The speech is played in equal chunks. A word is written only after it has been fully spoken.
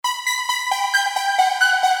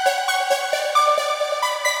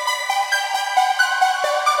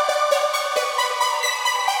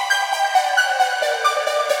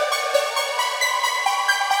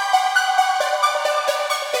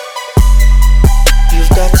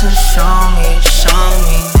got to show me.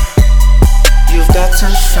 You've got to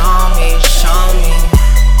show me.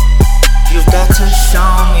 You've got to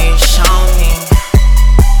show me.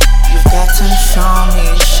 You've got to show me.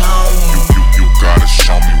 You gotta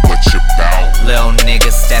show me what you bout. Lil'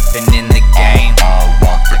 nigga stepping in the game. I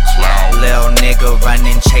want the clout. Lil' nigga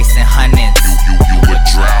running, chasing hundreds. You a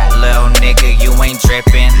drought. Lil' nigga, you ain't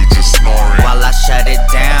dripping You just snoring. while I shut it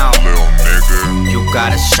down. Lil' nigga. You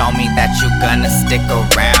gotta show me that you gonna stick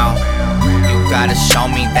around. You gotta show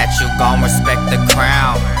me that you gon' respect the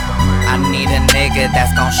crown. I need a nigga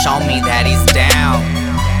that's gon' show me that he's down.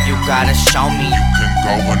 You gotta show me. You can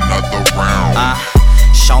go another round.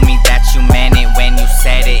 Show me that you meant it when you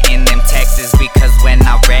said it in them texts. Because when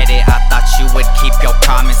I read it, I thought you would keep your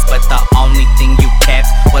promise. But the only thing you kept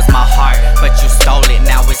was my heart. But you stole it,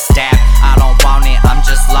 now it's stabbed. I don't want it, I'm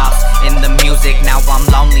just lost in the music. Now I'm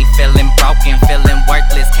lonely, feeling broken, feeling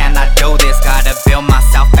worthless. Can I do this? Gotta build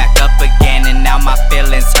myself back up again. And now my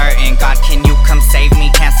feelings hurting. God, can you come save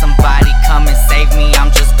me? Can somebody come and save me?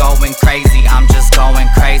 I'm just going crazy, I'm just going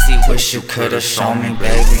crazy. Wish you could've shown me,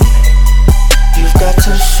 baby. You've got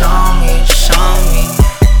to show me.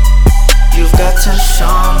 You've got to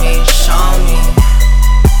show me.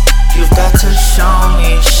 You've got to show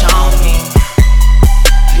me.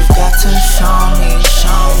 You've got to show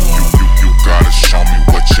me. You gotta show me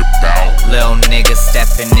what you bout. Lil' nigga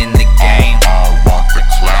stepping in the game. I want the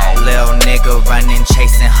clout. Lil' nigga running,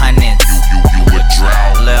 chasing hundreds. You a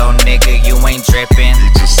drought. Lil' nigga, you ain't dripping You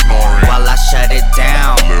just snoring. while I shut it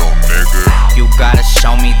down. Lil' nigga. You gotta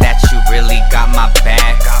show me that you really got my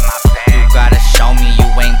back. You gotta show me you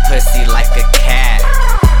ain't pussy like a cat.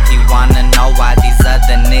 He wanna know why these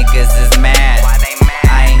other niggas is mad.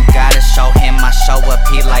 I ain't gotta show him I show up,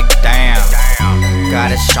 he like damn.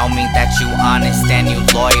 Gotta show me that you honest and you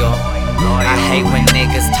loyal. I hate when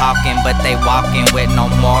niggas talking but they walking with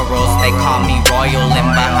no morals. They call me royal and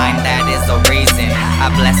behind that is a reason.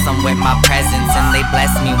 I bless them with my presence and they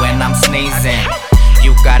bless me when I'm sneezing.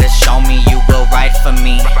 You gotta show me you will ride for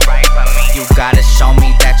me. You gotta show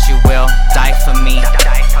me that you will die for me.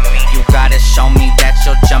 You gotta show me that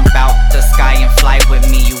you'll jump out the sky and fly with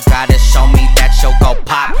me. You gotta show me that you'll go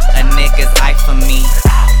pop a nigga's eye for me.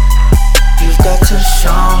 You've got to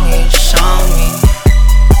show me.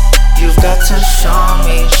 You've got to show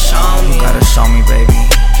me. Gotta show me, baby.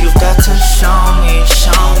 You've got to show me.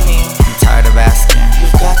 I'm tired of asking.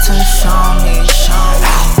 You've got to show me.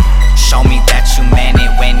 Show me that you meant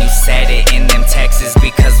it when you said it in them texts.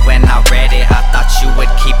 Because when I read it, I thought you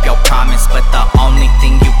would keep your promise. But the only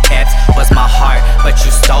thing you kept was my heart. But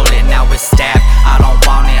you stole it, now it's stabbed. I don't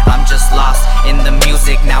want it, I'm just lost in the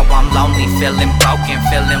music. Now I'm lonely, feeling broken,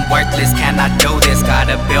 feeling worthless. Can I do this?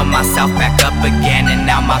 Gotta build myself back up again. And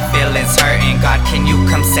now my feelings hurting. God, can you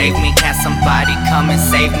come save me? Can somebody come and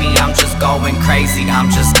save me? I'm just going crazy,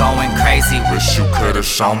 I'm just going crazy. Wish you could've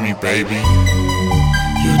shown me, baby.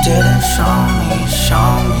 You didn't show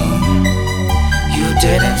me. You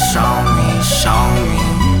didn't show me.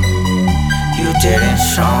 You didn't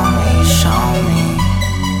show me.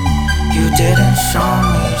 You didn't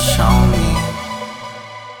show me.